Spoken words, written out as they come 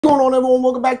What's going on, everyone?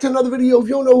 Welcome back to another video. If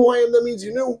you don't know who I am, that means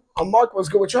you knew. I'm Mark. What's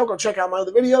good with y'all? Go check out my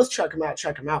other videos. Check them out.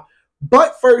 Check them out.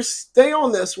 But first, stay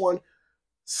on this one.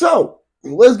 So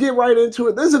let's get right into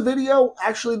it. There's a video.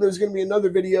 Actually, there's going to be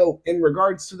another video in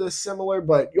regards to this similar,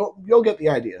 but you'll get the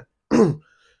idea.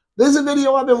 There's a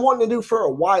video I've been wanting to do for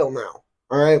a while now.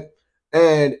 All right,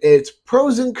 and it's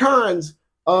pros and cons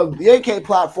of the AK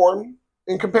platform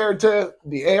and compared to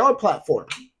the AR platform.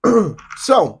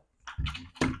 So.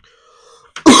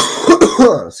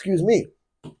 Excuse me.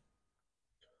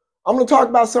 I'm going to talk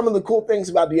about some of the cool things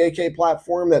about the AK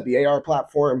platform that the AR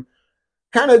platform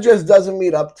kind of just doesn't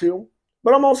meet up to.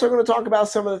 But I'm also going to talk about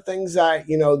some of the things that,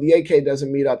 the AK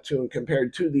doesn't meet up to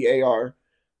compared to the AR.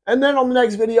 And then on the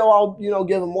next video, I'll,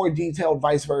 give a more detailed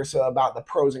vice versa about the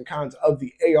pros and cons of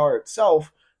the AR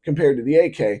itself compared to the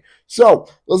AK. So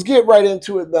let's get right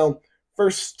into it, though. For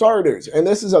starters, and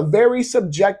this is a very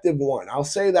subjective one, I'll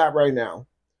say that right now.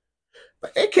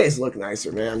 But AKs look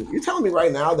nicer, man. You telling me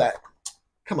right now that,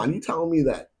 come on, you telling me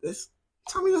that this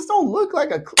don't look like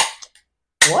a,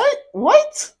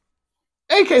 what?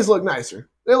 AKs look nicer.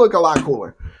 They look a lot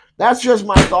cooler. That's just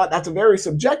my thought. That's a very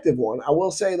subjective one. I will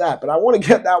say that, but I want to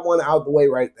get that one out the way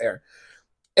right there.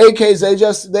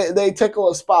 AKs, they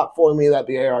tickle a spot for me that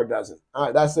the AR doesn't. All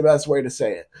right, that's the best way to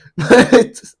say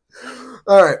it.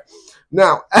 All right.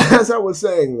 Now, as I was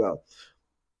saying, though,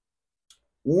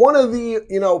 one of the,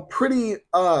 pretty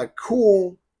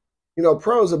cool,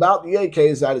 pros about the AK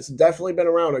is that it's definitely been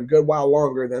around a good while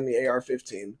longer than the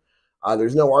AR-15.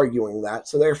 There's no arguing that.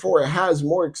 So therefore, it has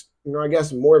more, I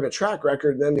guess, more of a track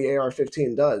record than the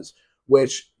AR-15 does.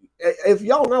 Which, if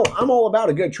y'all know, I'm all about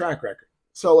a good track record.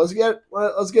 So let's get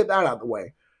that out of the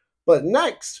way. But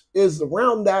next is the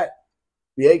round that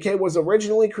the AK was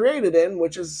originally created in,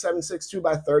 which is a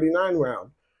 7.62x39 round.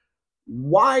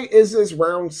 Why is this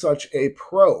round such a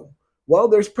pro? Well,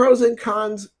 there's pros and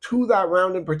cons to that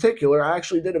round in particular. I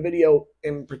actually did a video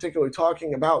in particular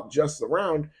talking about just the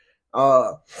round.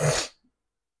 If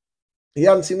you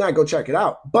haven't seen that, go check it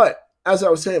out. But as I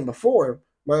was saying before,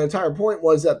 my entire point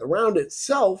was that the round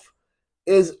itself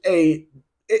is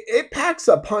it packs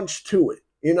a punch to it.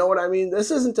 You know what I mean?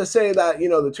 This isn't to say that, the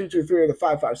 223 or the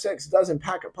 5.56 doesn't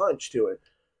pack a punch to it.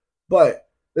 But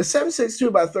the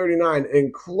 7.62x39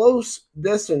 in close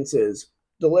distances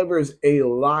delivers a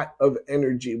lot of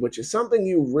energy, which is something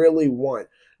you really want.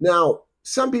 Now,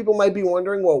 some people might be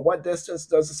wondering, well, what distance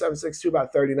does the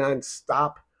 7.62x39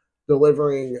 stop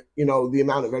delivering, the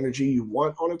amount of energy you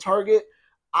want on a target?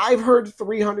 I've heard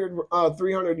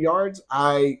 300 yards.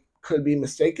 I could be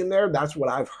mistaken there. That's what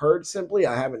I've heard simply.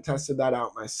 I haven't tested that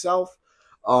out myself.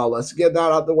 Let's get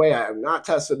that out the way. I have not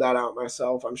tested that out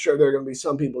myself. I'm sure there are going to be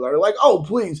some people that are like, oh,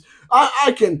 please,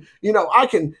 I can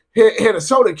hit a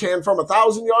soda can from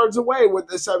 1,000 yards away with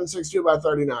this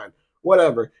 7.62x39.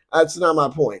 Whatever. That's not my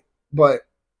point. But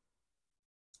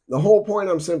the whole point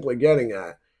I'm simply getting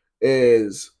at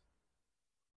is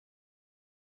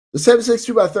the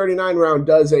 7.62x39 round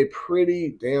does a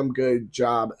pretty damn good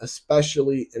job,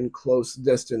 especially in close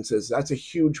distances. That's a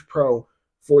huge pro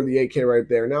for the AK right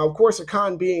there. Now, of course, a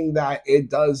con being that it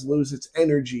does lose its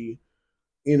energy,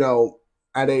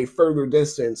 at a further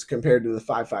distance compared to the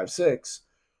 5.56.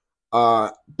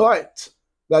 But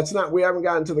that's not, we haven't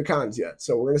gotten to the cons yet.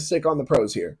 So we're going to stick on the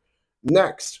pros here.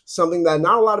 Next, something that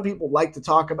not a lot of people like to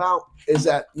talk about is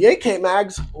that the AK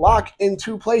mags lock in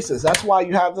two places. That's why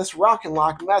you have this rock and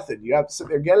lock method. You have to sit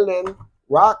there, get it in,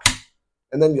 rock,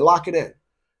 and then you lock it in.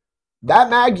 That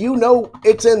mag,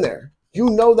 it's in there.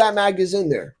 That mag is in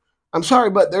there. I'm sorry,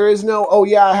 but there is no, oh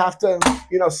yeah, I have to,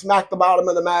 smack the bottom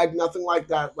of the mag, nothing like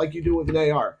that, like you do with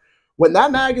an AR. When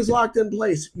that mag is locked in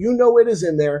place, it is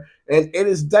in there, and it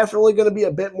is definitely going to be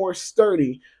a bit more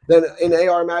sturdy than an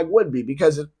AR mag would be,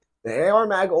 because the AR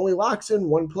mag only locks in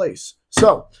one place.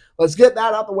 So let's get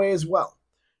that out the way as well.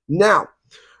 Now,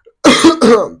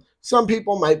 some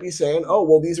people might be saying, oh,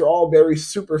 well, these are all very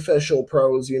superficial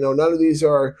pros. None of these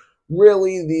are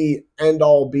really the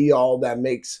end-all, be-all that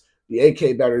makes the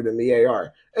AK better than the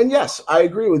AR. And yes, I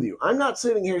agree with you. I'm not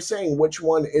sitting here saying which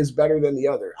one is better than the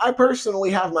other. I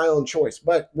personally have my own choice,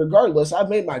 but regardless, I've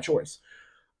made my choice.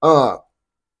 Now,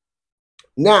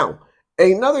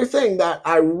 another thing that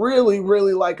I really,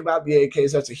 really like about the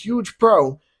AKs that's a huge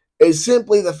pro is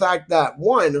simply the fact that,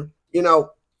 one,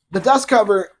 the dust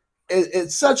cover,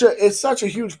 it's such a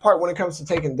huge part when it comes to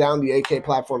taking down the AK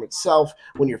platform itself,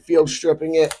 when you're field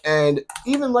stripping it. And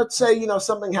even, let's say,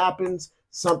 something happens,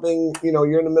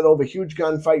 you're in the middle of a huge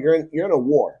gunfight, you're in a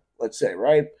war, let's say,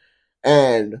 right?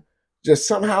 And just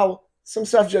somehow some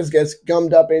stuff just gets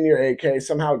gummed up in your AK,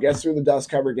 somehow it gets through the dust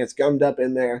cover, gets gummed up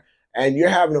in there, and you're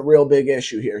having a real big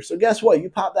issue here. So guess what? You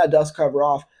pop that dust cover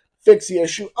off, fix the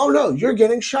issue. Oh no, you're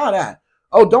getting shot at.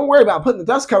 Oh, don't worry about putting the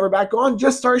dust cover back on.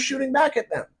 Just start shooting back at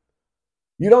them.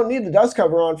 You don't need the dust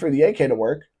cover on for the AK to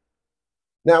work.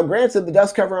 Now, granted, the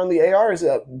dust cover on the AR is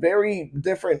a very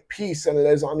different piece than it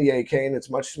is on the AK, and it's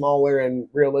much smaller, and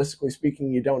realistically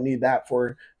speaking, you don't need that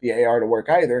for the AR to work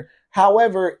either.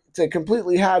 However, to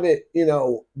completely have it,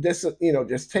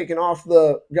 just taken off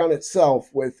the gun itself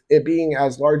with it being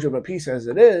as large of a piece as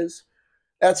it is,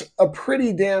 that's a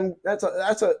pretty damn, that's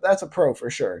a pro for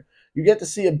sure. You get to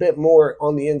see a bit more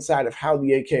on the inside of how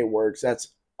the AK works. That's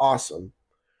awesome.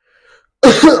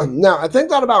 Now, I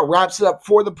think that about wraps it up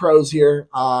for the pros here.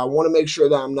 I want to make sure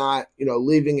that I'm not,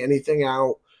 leaving anything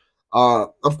out.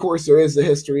 Of course, there is the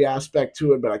history aspect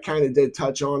to it, but I kind of did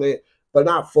touch on it, but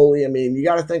not fully. I mean, you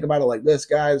got to think about it like this,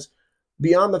 guys.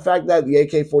 Beyond the fact that the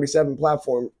AK-47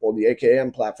 platform, or the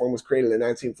AKM platform, was created in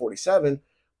 1947,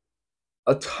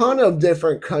 a ton of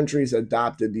different countries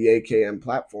adopted the AKM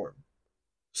platform.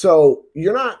 So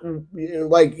you're not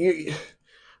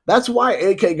that's why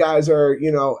AK guys are,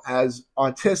 as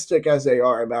autistic as they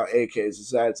are about AKs.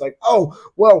 Is that it's like, oh,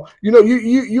 well, you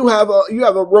have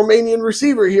a Romanian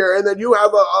receiver here, and then you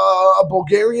have a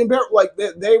Bulgarian bear. Like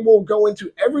they will go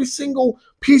into every single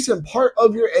piece and part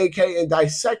of your AK and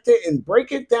dissect it and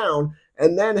break it down,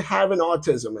 and then have an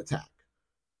autism attack.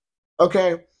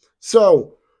 Okay,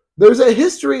 so there's a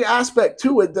history aspect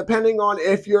to it, depending on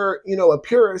if you're, a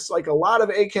purist, like a lot of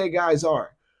AK guys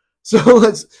are. So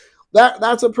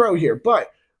that's a pro here.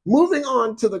 But moving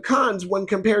on to the cons when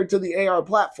compared to the AR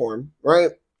platform,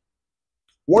 right?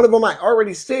 One of them I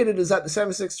already stated is that the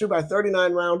 7.62 by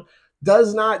 39 round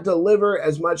does not deliver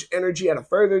as much energy at a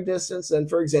further distance than,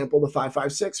 for example, the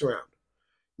 5.56 round.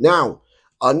 Now,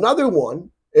 another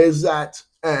one is that,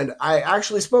 and I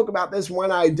actually spoke about this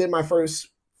when I did my first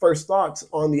thoughts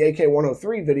on the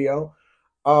AK-103 video,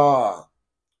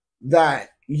 that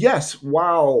yes,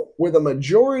 while with a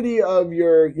majority of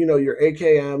your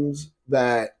AKMs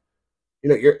that,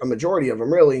 a majority of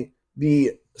them really,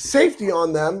 the safety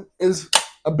on them is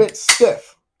a bit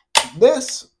stiff.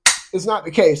 This is not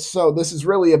the case. So this is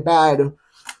really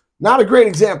not a great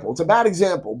example. It's a bad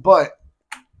example, but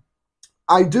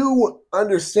I do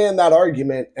understand that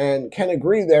argument and can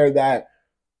agree there that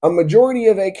a majority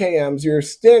of AKMs, your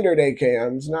standard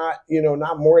AKMs,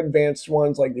 not more advanced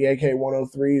ones like the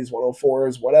AK-103s,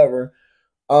 104s, whatever,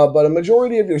 but a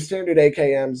majority of your standard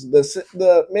AKMs,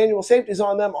 the manual safeties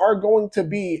on them are going to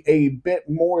be a bit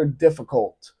more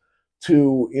difficult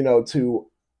to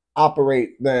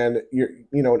operate than an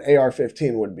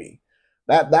AR-15 would be.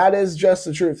 That is just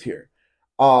the truth here.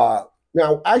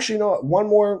 Now, actually, one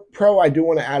more pro I do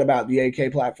want to add about the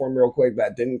AK platform real quick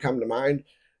that didn't come to mind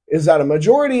is that a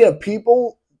majority of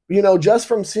people, just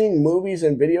from seeing movies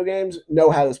and video games, know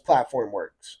how this platform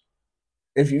works.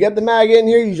 If you get the mag in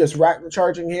here, you just rack the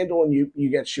charging handle and you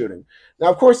get shooting. Now,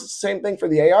 of course, it's the same thing for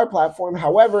the AR platform.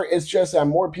 However, it's just that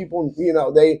more people,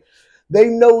 they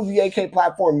know the AK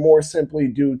platform more simply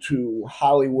due to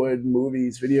Hollywood,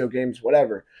 movies, video games,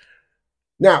 whatever.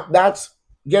 Now, that's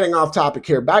getting off topic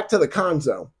here. Back to the cons,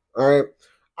 though. All right.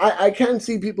 I can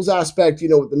see people's aspect,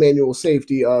 with the manual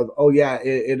safety of, oh, yeah,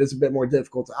 it is a bit more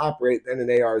difficult to operate than an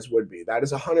AR's would be. That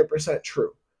is 100%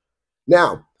 true.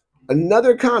 Now,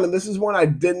 another con, and this is one I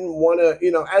didn't want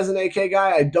to, as an AK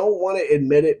guy, I don't want to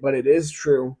admit it, but it is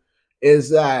true, is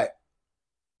that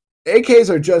AKs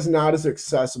are just not as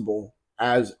accessible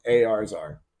as ARs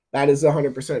are. That is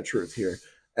 100% truth here.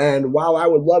 And while I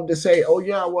would love to say, oh,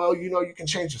 yeah, well, you can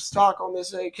change the stock on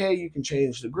this AK, you can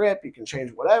change the grip, you can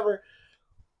change whatever,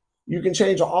 you can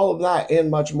change all of that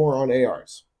and much more on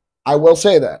ARs. I will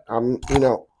say that. I'm,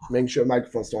 making sure the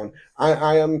microphone's still on.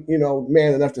 I am,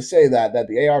 man enough to say that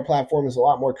the AR platform is a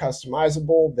lot more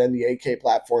customizable than the AK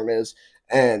platform is.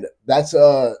 And that's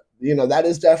that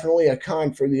is definitely a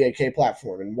con for the AK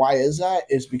platform. And why is that?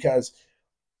 Is because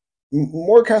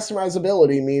more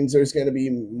customizability means there's going to be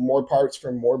more parts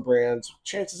from more brands.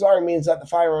 Chances are it means that the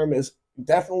firearm is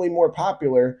definitely more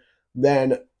popular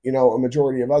than, a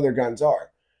majority of other guns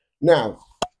are. Now,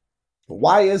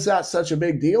 why is that such a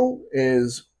big deal?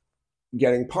 Is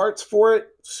getting parts for it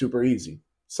super easy.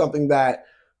 Something that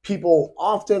people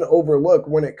often overlook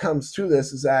when it comes to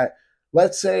this is that,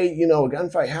 let's say, a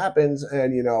gunfight happens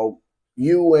and,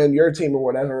 you and your team or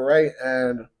whatever, right?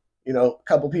 And, a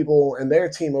couple people and their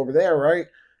team over there, right?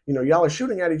 Y'all are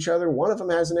shooting at each other. One of them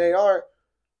has an AR.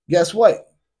 Guess what?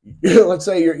 Let's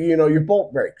say your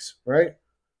bolt breaks, right?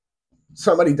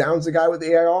 Somebody downs the guy with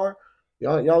the AR.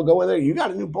 Y'all go in there. You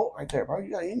got a new bolt right there, bro.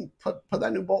 You put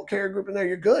that new bolt carrier group in there.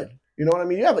 You're good. You know what I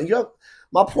mean?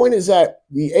 My point is that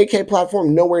the AK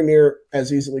platform nowhere near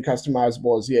as easily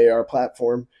customizable as the AR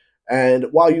platform. And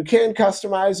while you can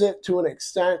customize it to an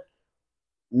extent,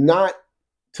 not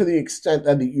to the extent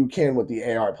that you can with the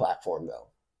AR platform,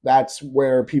 though. That's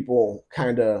where people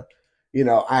kind of,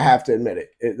 I have to admit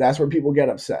it. That's where people get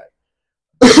upset.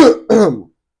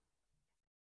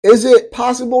 Is it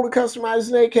possible to customize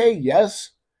an AK? Yes.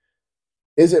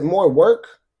 Is it more work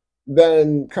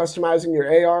than customizing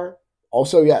your AR?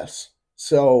 Also, yes.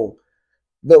 So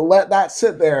let that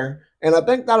sit there. And I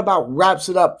think that about wraps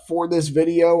it up for this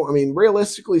video. I mean,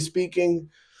 realistically speaking,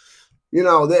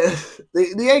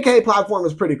 the AK platform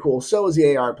is pretty cool. So is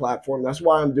the AR platform. That's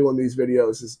why I'm doing these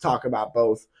videos, is to talk about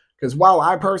both. Because while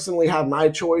I personally have my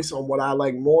choice on what I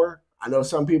like more, I know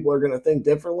some people are going to think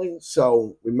differently.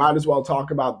 So we might as well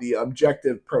talk about the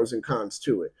objective pros and cons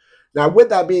to it. Now, with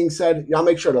that being said, y'all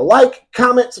make sure to like,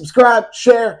 comment, subscribe,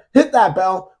 share, hit that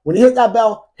bell. When you hit that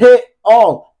bell, hit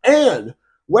all. And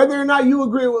whether or not you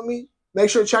agree with me, make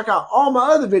sure to check out all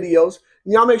my other videos.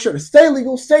 And y'all make sure to stay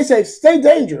legal, stay safe, stay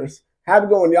dangerous. Have a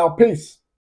good one, y'all. Peace.